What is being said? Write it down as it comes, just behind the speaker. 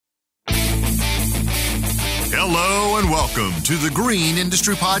Hello and welcome to the Green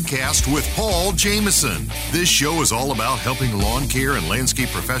Industry Podcast with Paul Jameson. This show is all about helping lawn care and landscape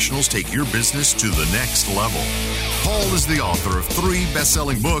professionals take your business to the next level. Paul is the author of 3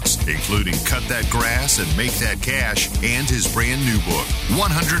 best-selling books, including Cut That Grass and Make That Cash, and his brand new book,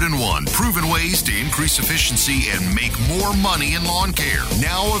 101 Proven Ways to Increase Efficiency and Make More Money in Lawn Care.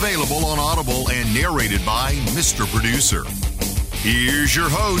 Now available on Audible and narrated by Mr. Producer. Here's your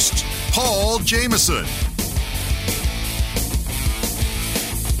host, Paul Jameson.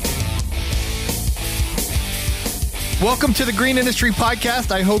 Welcome to the Green Industry Podcast.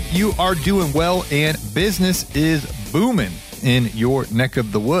 I hope you are doing well and business is booming in your neck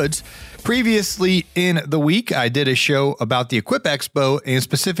of the woods. Previously in the week, I did a show about the Expo, and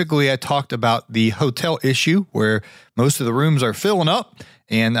specifically I talked about the hotel issue where most of the rooms are filling up,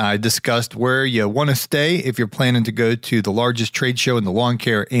 and I discussed where you want to stay if you're planning to go to the largest trade show in the lawn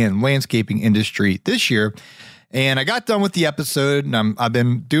care and landscaping industry this year. And I got done with the episode, and I've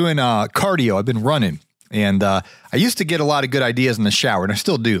been doing cardio. I've been running. And I used to get a lot of good ideas in the shower, and I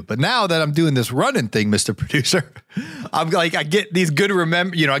still do. But now that I'm doing this running thing, Mr. Producer, I'm like, I get these good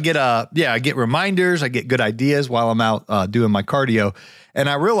I get reminders, I get good ideas while I'm out doing my cardio. And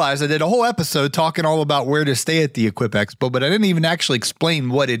I realized I did a whole episode talking all about where to stay at the Expo, but I didn't even actually explain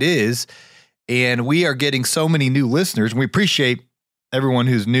what it is. And we are getting so many new listeners, and we appreciate everyone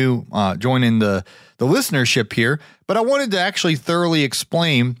who's new joining the listenership here. But I wanted to actually thoroughly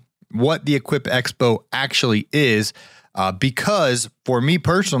explain what the Expo actually is, because for me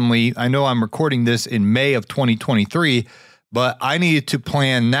personally, I know I'm recording this in May of 2023, but I needed to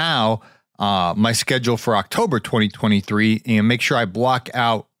plan now my schedule for October 2023 and make sure I block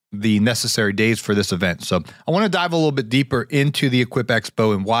out the necessary days for this event. So I want to dive a little bit deeper into the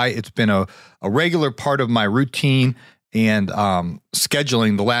Expo and why it's been a regular part of my routine and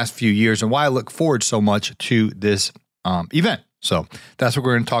scheduling the last few years, and why I look forward so much to this event. So that's what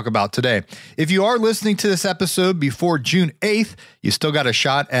we're going to talk about today. If you are listening to this episode before June 8th, you still got a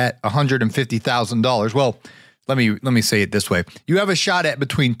shot at $150,000. Well, let me say it this way. You have a shot at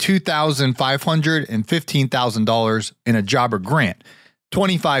between $2,500 and $15,000 in a jobber grant.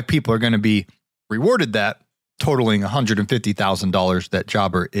 25 people are going to be rewarded that, totaling $150,000 that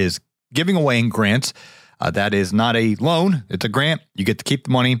jobber is giving away in grants. That is not a loan. It's a grant. You get to keep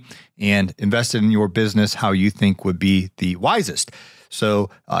the money and invest it in your business how you think would be the wisest. So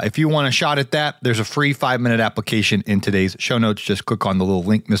if you want a shot at that, there's a free 5-minute application in today's show notes. Just click on the little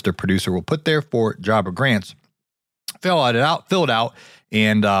link Mr. Producer will put there for jobber grants. Fill it out,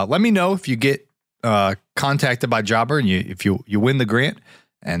 and let me know if you get contacted by jobber and if you win the grant,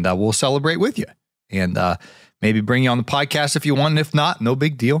 and we'll celebrate with you. And maybe bring you on the podcast if you want. And if not, no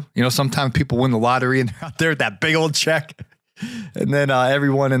big deal. You know, sometimes people win the lottery and they're out there with that big old check. And then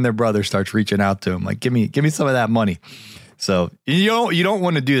everyone and their brother starts reaching out to them. Like, give me some of that money. So you don't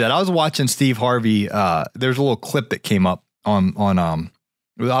want to do that. I was watching Steve Harvey. There's a little clip that came up on I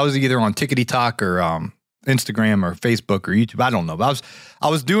was either on Tickety Talk or Instagram or Facebook or YouTube. I don't know. But I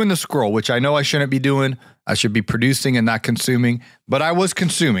was doing the scroll, which I know I shouldn't be doing. I should be producing and not consuming. But I was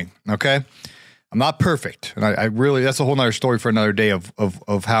consuming, okay? I'm not perfect. And I really, that's a whole nother story for another day of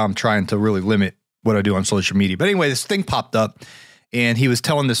how I'm trying to really limit what I do on social media. But anyway, this thing popped up and he was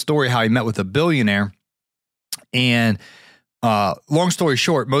telling this story how he met with a billionaire. And long story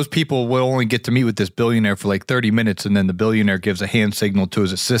short, most people will only get to meet with this billionaire for like 30 minutes. And then the billionaire gives a hand signal to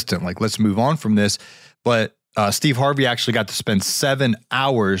his assistant, like, let's move on from this. But Steve Harvey actually got to spend 7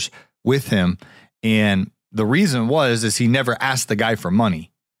 hours with him. And the reason is he never asked the guy for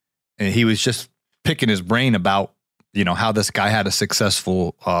money. And he was just picking his brain about, how this guy had a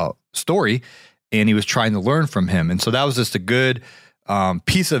successful story, and he was trying to learn from him. And so that was just a good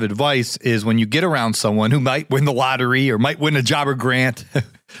piece of advice, is when you get around someone who might win the lottery or might win a jobber grant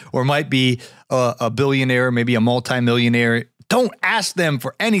or might be a billionaire, maybe a multimillionaire, don't ask them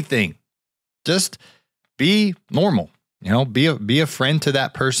for anything. Just be normal, be a friend to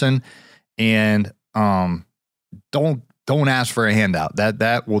that person, and don't ask for a handout.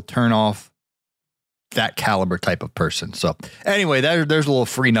 That will turn off that caliber type of person. So anyway, there's a little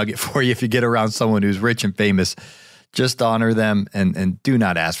free nugget for you. If you get around someone who's rich and famous, just honor them and do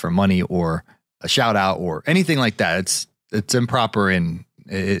not ask for money or a shout out or anything like that. It's improper. And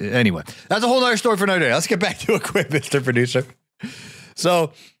anyway, that's a whole other story for another day. Let's get back to Equip, Mr. Producer.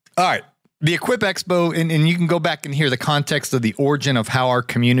 So, all right, the Expo, and you can go back and hear the context of the origin of how our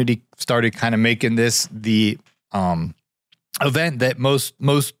community started kind of making this the event that most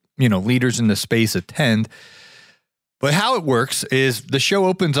leaders in the space attend. But how it works is the show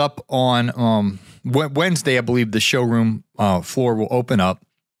opens up on Wednesday. I believe the showroom floor will open up,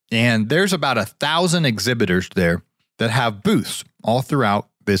 And there's about 1,000 exhibitors there that have booths all throughout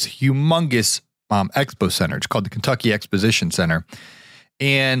this humongous expo center. It's called the Kentucky Exposition Center.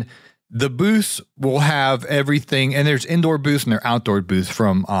 And the booths will have everything. And there's indoor booths and there are outdoor booths,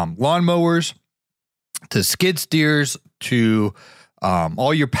 from lawnmowers to skid steers to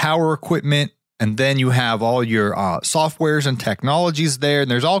all your power equipment. And then you have all your softwares and technologies there.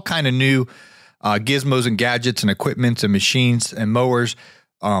 And there's all kind of new gizmos and gadgets and equipments and machines and mowers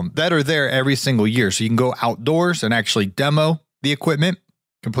that are there every single year. So you can go outdoors and actually demo the equipment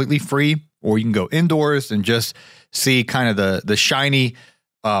completely free, or you can go indoors and just see kind of the shiny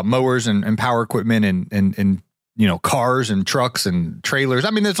mowers and power equipment and cars and trucks and trailers.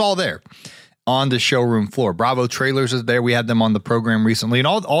 I mean, it's all there on the showroom floor. Bravo Trailers is there. We had them on the program recently, and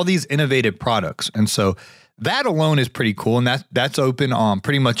all these innovative products. And so that alone is pretty cool. And that's open on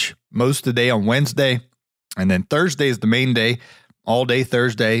pretty much most of the day on Wednesday. And then Thursday is the main day, all day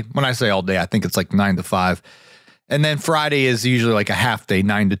Thursday. When I say all day, I think it's like 9 to 5. And then Friday is usually like a half day,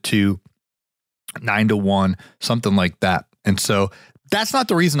 9 to 2, 9 to 1, something like that. And so that's not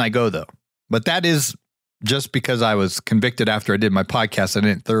the reason I go, though. But that is just because I was convicted after I did my podcast. I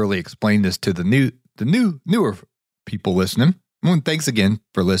didn't thoroughly explain this to the newer people listening. Well, thanks again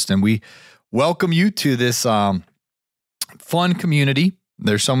for listening. We welcome you to this fun community.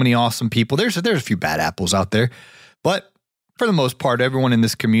 There's so many awesome people. There's a few bad apples out there, but for the most part, everyone in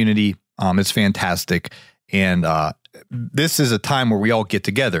this community is fantastic. And this is a time where we all get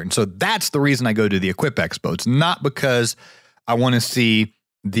together. And so that's the reason I go to the Equip Expo. It's not because I want to see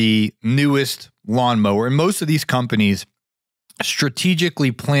the newest lawnmower. And most of these companies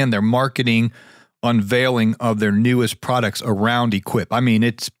strategically plan their marketing unveiling of their newest products around Equip. I mean,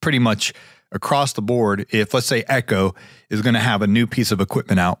 it's pretty much across the board. If, let's say, Echo is going to have a new piece of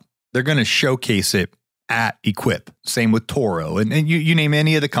equipment out, they're going to showcase it at Equip. Same with Toro. And you name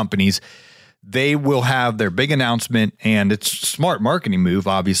any of the companies, they will have their big announcement, and it's a smart marketing move,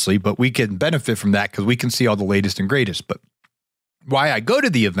 obviously, but we can benefit from that because we can see all the latest and greatest. But why I go to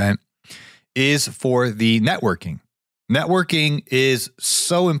the event is for the networking. Networking is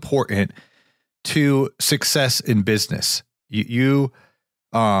so important to success in business. We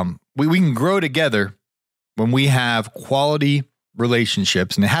can grow together when we have quality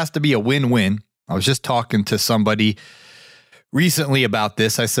relationships, and it has to be a win-win. I was just talking to somebody recently about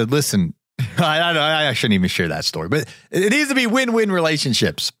this. I said, listen, I shouldn't even share that story, but it needs to be win-win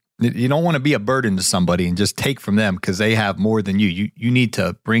relationships. You don't want to be a burden to somebody and just take from them because they have more than you. You need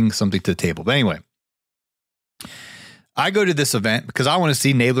to bring something to the table. But anyway, I go to this event because I want to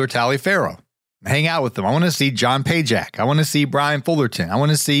see Naylor Taliaferro, hang out with them. I want to see John Pajak. I want to see Brian Fullerton. I want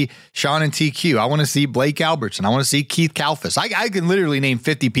to see Sean and TQ. I want to see Blake Albertson. I want to see Keith Kalfas. I can literally name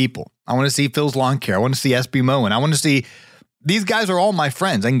 50 people. I want to see Phil's Lawn Care. I want to see SB Moen. I want to see, these guys are all my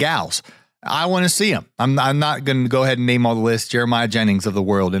friends and gals. I want to see them. I'm not going to go ahead and name all the lists. Jeremiah Jennings of the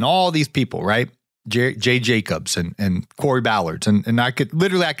world and all these people, right? Jay Jacobs and Corey Ballards. And I could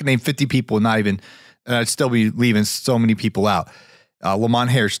name 50 people and not even, I'd still be leaving so many people out.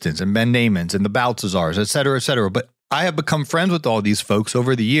 Lamont Hairston's and Ben Naaman's and the Baltazars, et cetera, et cetera. But I have become friends with all these folks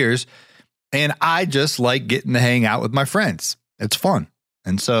over the years, and I just like getting to hang out with my friends. It's fun.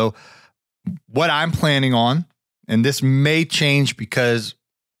 And so what I'm planning on, and this may change because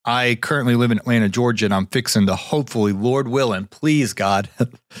I currently live in Atlanta, Georgia, and I'm fixing to hopefully, Lord willing, please, God,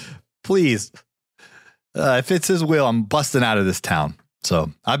 please, if it's his will, I'm busting out of this town.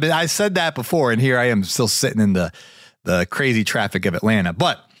 So I said that before, and here I am still sitting in the crazy traffic of Atlanta.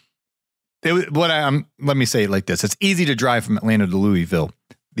 But let me say it like this. It's easy to drive from Atlanta to Louisville.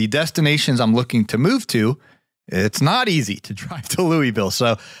 The destinations I'm looking to move to, it's not easy to drive to Louisville.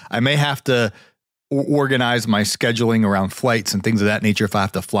 So I may have to organize my scheduling around flights and things of that nature if I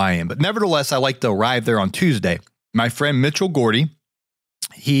have to fly in. But nevertheless, I like to arrive there on Tuesday. My friend Mitchell Gordy,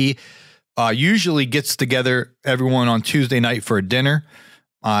 he usually gets together everyone on Tuesday night for a dinner.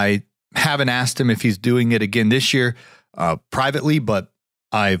 I haven't asked him if he's doing it again this year privately, but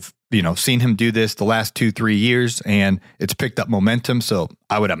I've seen him do this the last 2-3 years, and it's picked up momentum. So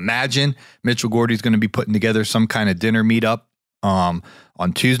I would imagine Mitchell Gordy's going to be putting together some kind of dinner meetup on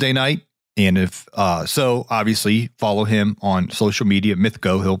Tuesday night. And if so, obviously follow him on social media,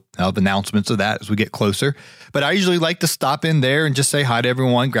 Mythgo. He'll have announcements of that as we get closer. But I usually like to stop in there and just say hi to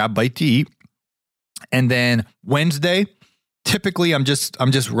everyone, grab a bite to eat. And then Wednesday, typically I'm just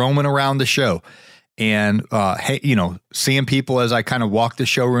roaming around the show and seeing people as I kind of walk the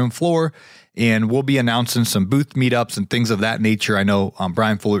showroom floor. And we'll be announcing some booth meetups and things of that nature. I know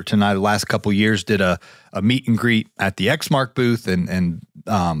Brian Fullerton and I the last couple of years did a meet and greet at the Xmark booth and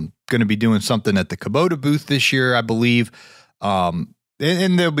going to be doing something at the Kubota booth this year, I believe.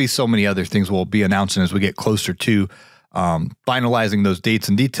 and there'll be so many other things we'll be announcing as we get closer to finalizing those dates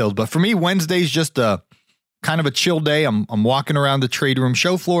and details. But for me, Wednesday's just a kind of a chill day. I'm walking around the trade room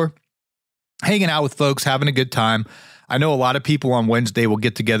show floor, hanging out with folks, having a good time. I know a lot of people on Wednesday will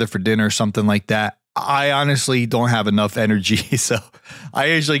get together for dinner or something like that. I honestly don't have enough energy, so I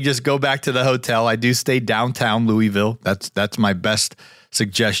usually just go back to the hotel. I do stay downtown Louisville. That's my best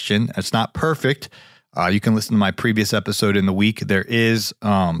suggestion. It's not perfect. You can listen to my previous episode in the week. There is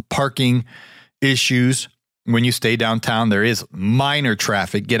parking issues when you stay downtown. There is minor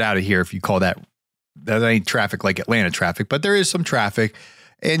traffic. Get out of here if you call that ain't traffic like Atlanta traffic, but there is some traffic,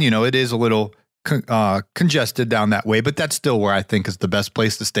 and it is a little congested down that way, but that's still where I think is the best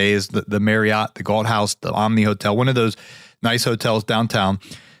place to stay is the Marriott, the Galt House, the Omni Hotel, one of those nice hotels downtown.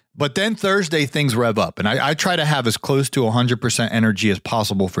 But then Thursday, things rev up, and I try to have as close to 100% energy as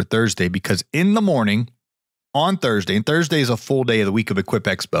possible for Thursday, because in the morning on Thursday, and Thursday is a full day of the week of Equip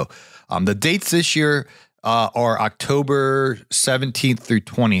Expo. The dates this year are October 17th through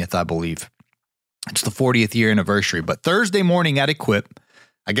 20th, I believe. It's the 40th year anniversary, but Thursday morning at Equip,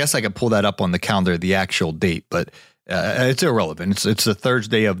 I guess I could pull that up on the calendar, the actual date, but it's irrelevant. It's the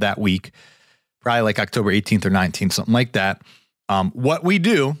Thursday of that week, probably like October 18th or 19th, something like that. What we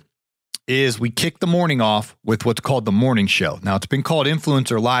do is we kick the morning off with what's called the morning show. Now, it's been called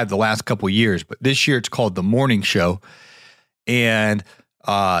Influencer Live the last couple of years, but this year it's called the morning show. And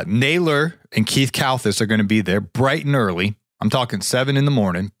Naylor and Keith Kalthus are going to be there bright and early. I'm talking 7 in the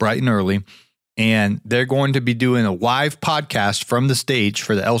morning, bright and early. And they're going to be doing a live podcast from the stage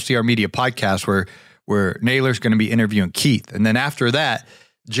for the LCR Media podcast where Naylor's going to be interviewing Keith. And then after that,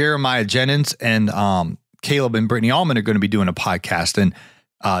 Jeremiah Jennings and Caleb and Brittany Allman are going to be doing a podcast. And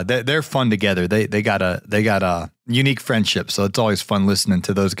they're fun together. They got a unique friendship. So it's always fun listening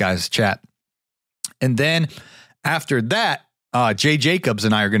to those guys chat. And then after that, Jay Jacobs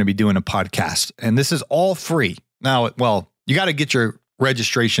and I are going to be doing a podcast. And this is all free. Now, well, you got to get your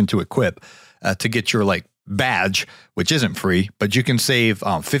registration to Equip to get your badge, which isn't free, but you can save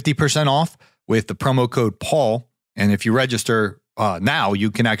 50% off with the promo code Paul. And if you register now,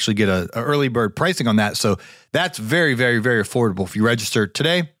 you can actually get a early bird pricing on that. So that's very, very, very affordable. If you register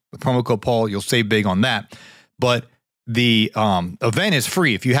today with promo code Paul, you'll save big on that. But the event is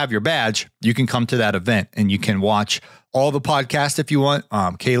free. If you have your badge, you can come to that event and you can watch all the podcasts if you want.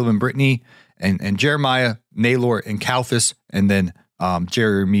 Caleb and Brittany and Jeremiah, Naylor and Kalthus, and then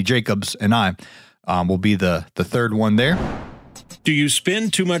Jeremy Jacobs and I will be the third one there. Do you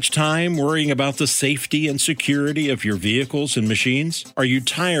spend too much time worrying about the safety and security of your vehicles and machines? Are you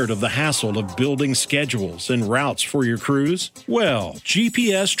tired of the hassle of building schedules and routes for your crews? Well,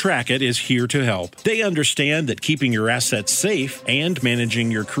 GPS Track It is here to help. They understand that keeping your assets safe and managing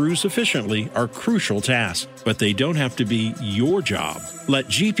your crews efficiently are crucial tasks, but they don't have to be your job. Let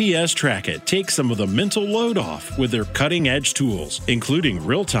GPS Track It take some of the mental load off with their cutting-edge tools, including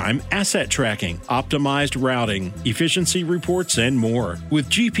real-time asset tracking, optimized routing, efficiency reports, and more. With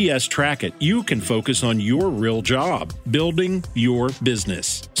GPS Track It, you can focus on your real job, building your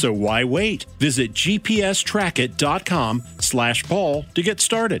business. So why wait? Visit gpstrackit.com/Paul to get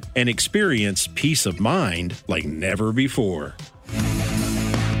started and experience peace of mind like never before.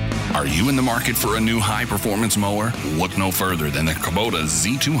 Are you in the market for a new high-performance mower? Look no further than the Kubota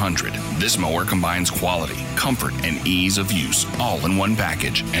Z200. This mower combines quality, comfort, and ease of use, all in one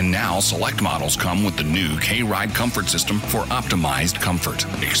package. And now select models come with the new K-Ride comfort system for optimized comfort.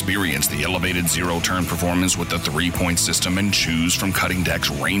 Experience the elevated zero-turn performance with the 3-point system and choose from cutting decks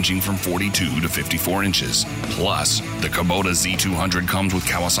ranging from 42 to 54 inches. Plus, the Kubota Z200 comes with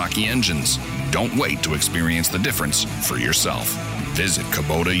Kawasaki engines. Don't wait to experience the difference for yourself. Visit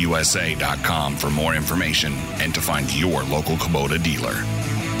KubotaUSA.com for more information and to find your local Kubota dealer.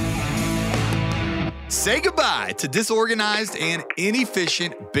 Say goodbye to disorganized and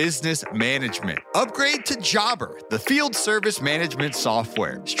inefficient business management. Upgrade to Jobber, the field service management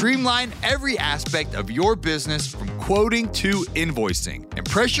software. Streamline every aspect of your business from quoting to invoicing.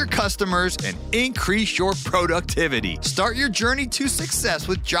 Impress your customers and increase your productivity. Start your journey to success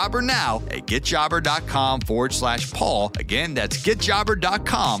with Jobber now at getjobber.com/Paul. Again, that's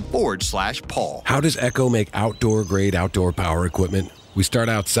getjobber.com/Paul. How does Echo make outdoor-grade outdoor power equipment? We start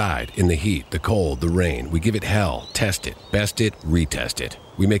outside, in the heat, the cold, the rain. We give it hell, test it, best it, retest it.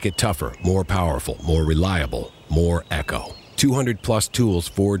 We make it tougher, more powerful, more reliable, more Echo. 200-plus tools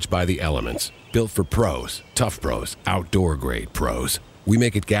forged by the elements. Built for pros, tough pros, outdoor-grade pros. We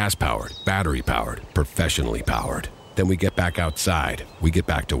make it gas-powered, battery-powered, professionally powered. Then we get back outside. We get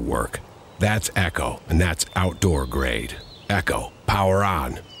back to work. That's Echo, and that's outdoor grade. Echo, power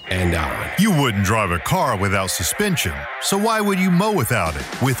on. and on. You wouldn't drive a car without suspension, so why would you mow without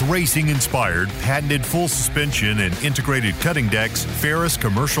it? With racing-inspired, patented full suspension and integrated cutting decks, Ferris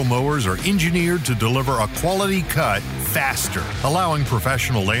commercial mowers are engineered to deliver a quality cut faster, allowing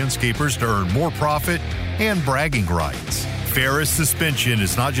professional landscapers to earn more profit and bragging rights. Ferris suspension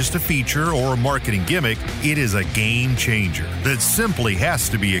is not just a feature or a marketing gimmick, it is a game changer that simply has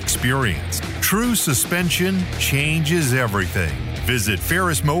to be experienced. True suspension changes everything. Visit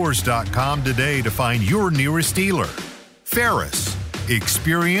ferrismowers.com today to find your nearest dealer. Ferris,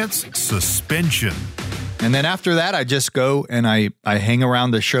 experience suspension. And then after that, I just go and I hang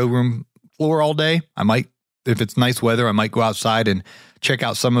around the showroom floor all day. I might, if it's nice weather, I might go outside and check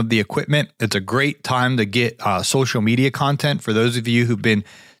out some of the equipment. It's a great time to get social media content. For those of you who've been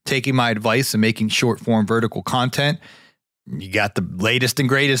taking my advice and making short form vertical content, you got the latest and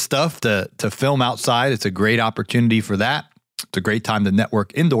greatest stuff to film outside. It's a great opportunity for that. It's a great time to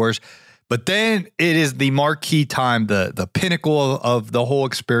network indoors. But then it is the marquee time, the pinnacle of the whole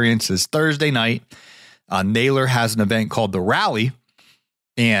experience is Thursday night. Naylor has an event called The Rally,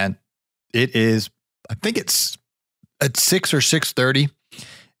 and it is, I think it's at 6 or 6:30.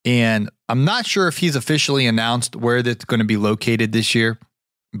 And I'm not sure if he's officially announced where that's going to be located this year,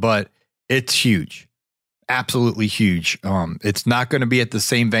 but it's huge. Absolutely huge. It's not going to be at the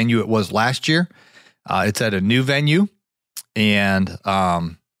same venue it was last year. It's at a new venue, and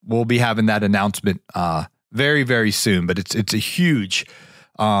we'll be having that announcement very, very soon. But it's a huge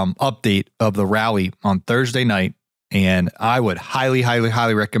update of the rally on Thursday night, and I would highly, highly,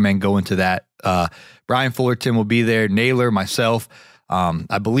 highly recommend going to that. Brian Fullerton will be there, Naylor, myself.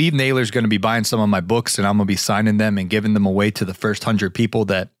 I believe Naylor's going to be buying some of my books, and I'm going to be signing them and giving them away to the first 100 people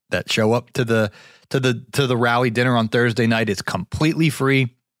that show up to the rally dinner on Thursday night. It's completely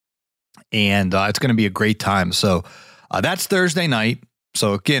free, and it's going to be a great time. So that's Thursday night.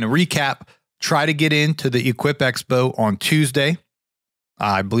 So again, a recap: try to get into the Equip Expo on Tuesday.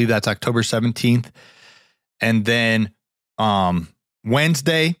 I believe that's October 17th, and then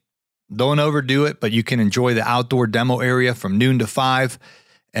Wednesday. Don't overdo it, but you can enjoy the outdoor demo area from noon to 5.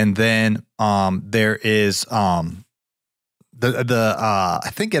 And then there is I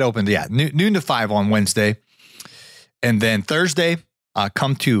think it opened, noon to 5 on Wednesday. And then Thursday,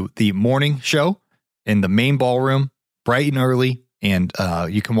 come to the morning show in the main ballroom bright and early. And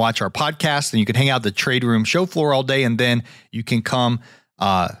you can watch our podcast, and you can hang out the trade room show floor all day. And then you can come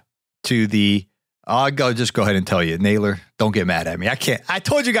to the I'll just go ahead and tell you, Naylor, don't get mad at me. I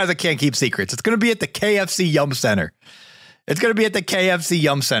told you guys I can't keep secrets. It's going to be at the KFC Yum Center. It's going to be at the KFC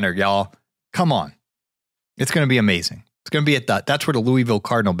Yum Center, y'all. Come on. It's going to be amazing. It's going to be that's where the Louisville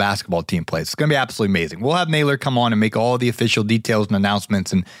Cardinal basketball team plays. It's going to be absolutely amazing. We'll have Naylor come on and make all the official details and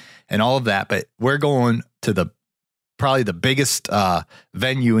announcements and all of that. But we're going to probably the biggest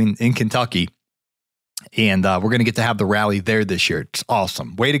venue in Kentucky. And we're going to get to have the rally there this year. It's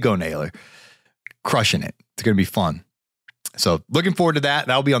awesome. Way to go, Naylor. Crushing it. It's going to be fun. So looking forward to that.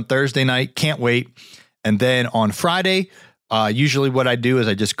 That'll be on Thursday night. Can't wait. And then on Friday, usually what I do is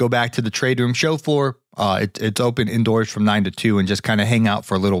I just go back to the trade room show floor. It's open indoors from 9 to 2 and just kind of hang out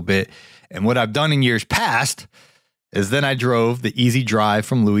for a little bit. And what I've done in years past is then I drove the easy drive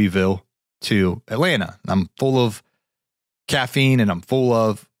from Louisville to Atlanta. I'm full of caffeine, and I'm full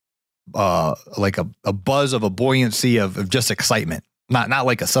of like a buzz of a buoyancy of just excitement. Not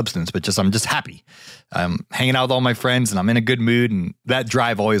like a substance, but I'm just happy. I'm hanging out with all my friends, and I'm in a good mood. And that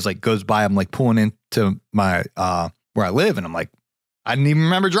drive always like goes by. I'm like pulling into my where I live, and I'm like, I didn't even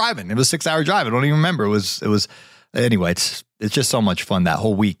remember driving. It was a 6-hour drive. I don't even remember. It was anyway. It's just so much fun that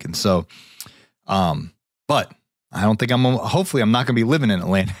whole week. And so, but I don't think hopefully I'm not going to be living in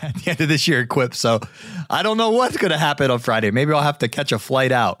Atlanta at the end of this year, Equip. So I don't know what's going to happen on Friday. Maybe I'll have to catch a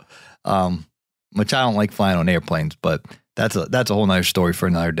flight out, which I don't like flying on airplanes, but that's a whole nother story for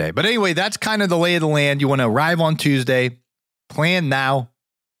another day. But anyway, that's kind of the lay of the land. You want to arrive on Tuesday, plan now.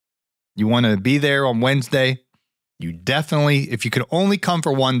 You want to be there on Wednesday. You definitely, if you could only come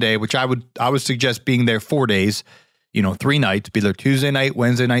for one day, which I would suggest being there 4 days, 3 nights, be there Tuesday night,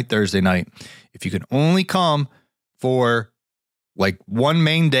 Wednesday night, Thursday night. If you could only come for like one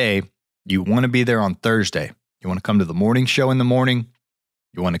main day, you want to be there on Thursday. You want to come to the morning show in the morning.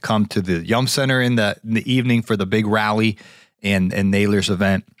 You want to come to the Yum Center in the evening for the big rally and Naylor's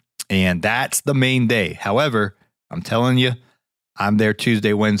event. And that's the main day. However, I'm telling you, I'm there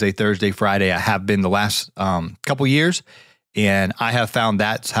Tuesday, Wednesday, Thursday, Friday. I have been the last couple years, and I have found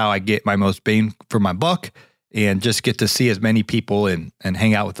that's how I get my most bang for my buck and just get to see as many people and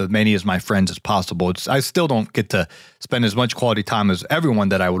hang out with as many as my friends as possible. I still don't get to spend as much quality time as everyone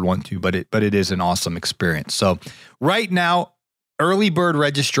that I would want to, but it is an awesome experience. So right now, early bird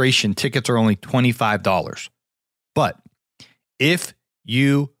registration tickets are only $25. But if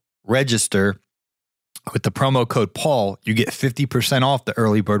you register with the promo code Paul, you get 50% off the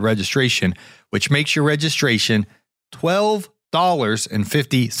early bird registration, which makes your registration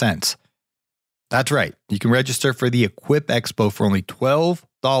 $12.50. That's right. You can register for the Equip Expo for only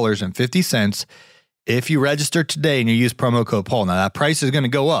 $12.50 if you register today and you use promo code Paul. Now that price is going to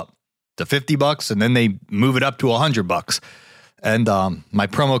go up to $50 and then they move it up to $100. And my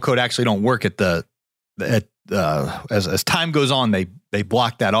promo code actually don't work as time goes on, they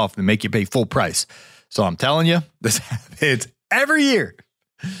block that off and make you pay full price. So I'm telling you, it's every year.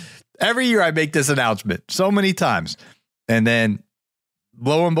 Every year I make this announcement so many times. And then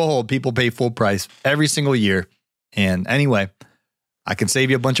lo and behold, people pay full price every single year. And anyway, I can save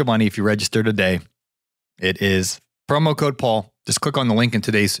you a bunch of money if you register today. It is promo code Paul. Just click on the link in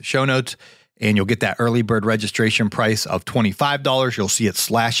today's show notes and you'll get that early bird registration price of $25. You'll see it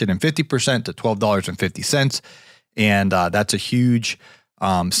slash it in 50% to $12.50. And that's a huge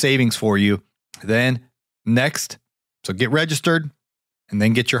savings for you. Then next, so get registered and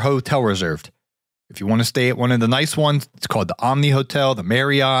then get your hotel reserved. If you want to stay at one of the nice ones, it's called the Omni Hotel, the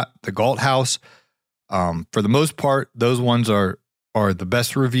Marriott, the Galt House. For the most part, those ones are the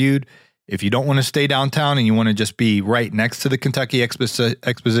best reviewed. If you don't want to stay downtown and you want to just be right next to the Kentucky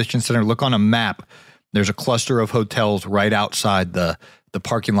Exposition Center, look on a map. There's a cluster of hotels right outside the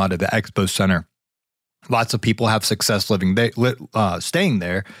parking lot of the Expo Center. Lots of people have success living there, staying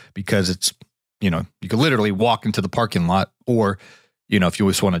there because it's, you can literally walk into the parking lot, or, if you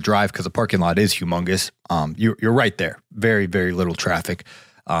just want to drive because the parking lot is humongous, you're right there. Very, very little traffic.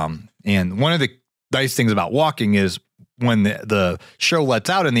 And one of the nice things about walking is when the show lets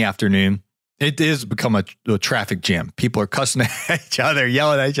out in the afternoon, it is become a traffic jam. People are cussing at each other,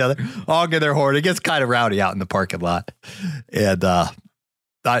 yelling at each other, honking their horn. It gets kind of rowdy out in the parking lot. And,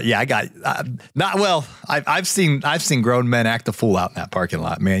 I've seen grown men act a fool out in that parking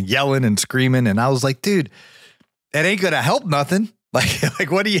lot, man, yelling and screaming. And I was like, dude, it ain't going to help nothing. Like,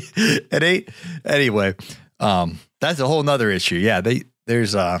 what do you, it ain't. Anyway, that's a whole nother issue. Yeah.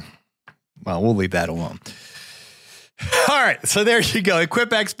 We'll leave that alone. All right. So there you go.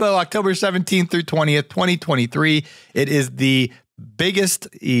 Equip Expo, October 17th through 20th, 2023. It is the biggest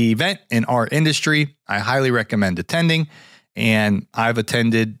event in our industry. I highly recommend attending. And I've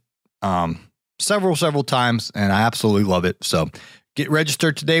attended several times, and I absolutely love it. So get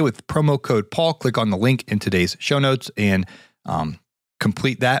registered today with promo code Paul. Click on the link in today's show notes and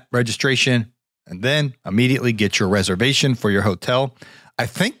complete that registration, and then immediately get your reservation for your hotel. I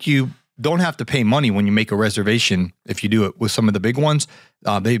think you don't have to pay money when you make a reservation if you do it with some of the big ones.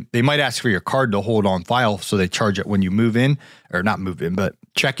 They might ask for your card to hold on file, so they charge it when you move in, or not move in, but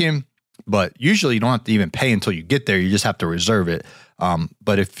check in. But usually you don't have to even pay until you get there. You just have to reserve it.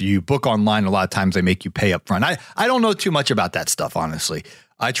 But if you book online, a lot of times they make you pay up front. I don't know too much about that stuff, honestly.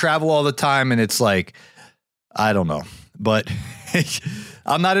 I travel all the time and it's like, I don't know. But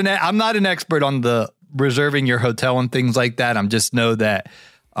I'm not an expert on the reserving your hotel and things like that. I'm just know that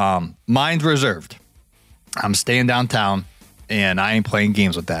mine's reserved. I'm staying downtown and I ain't playing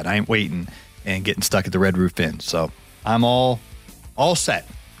games with that. I ain't waiting and getting stuck at the Red Roof Inn. So I'm all set.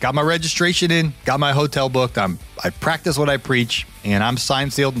 Got my registration in, got my hotel booked. I practice what I preach, and I'm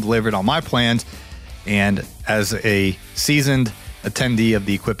signed, sealed, and delivered on my plans. And as a seasoned attendee of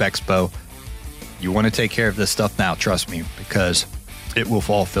the Equip Expo, you want to take care of this stuff now, trust me, because it will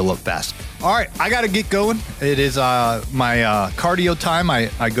all fill up fast. All right, I got to get going. It is my cardio time. I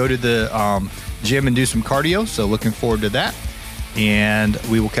go to the gym and do some cardio, so looking forward to that. And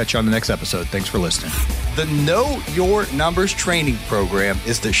we will catch you on the next episode. Thanks for listening. The Know Your Numbers training program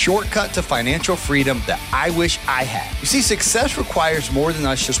is the shortcut to financial freedom that I wish I had. You see, success requires more than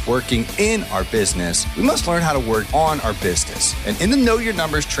us just working in our business. We must learn how to work on our business. And in the Know Your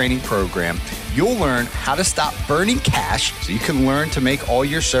Numbers training program, you'll learn how to stop burning cash so you can learn to make all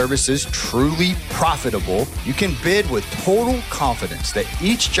your services truly profitable. You can bid with total confidence that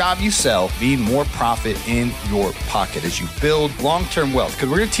each job you sell means more profit in your pocket as you build long-term wealth. Because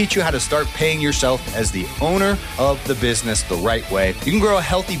we're going to teach you how to start paying yourself as the owner of the business the right way. You can grow a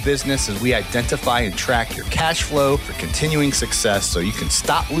healthy business as we identify and track your cash flow for continuing success so you can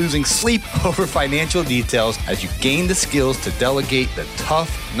stop losing sleep over financial details as you gain the skills to delegate the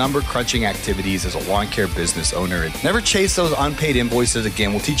tough number crunching activities as a lawn care business owner and never chase those unpaid invoices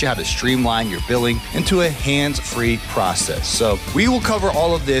again. We'll teach you how to streamline your billing into a hands-free process. So we will cover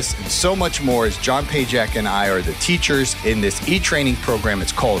all of this and so much more as John Pajak and I are the teachers in this e-training program.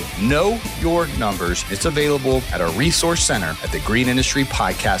 It's called Know Your Numbers. It's available at our resource center at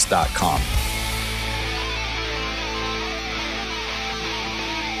thegreenindustrypodcast.com.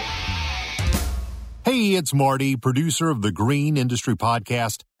 it's Marty, producer of the Green Industry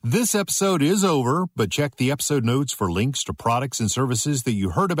Podcast. This episode is over, but check the episode notes for links to products and services that you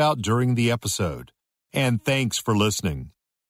heard about during the episode. And thanks for listening.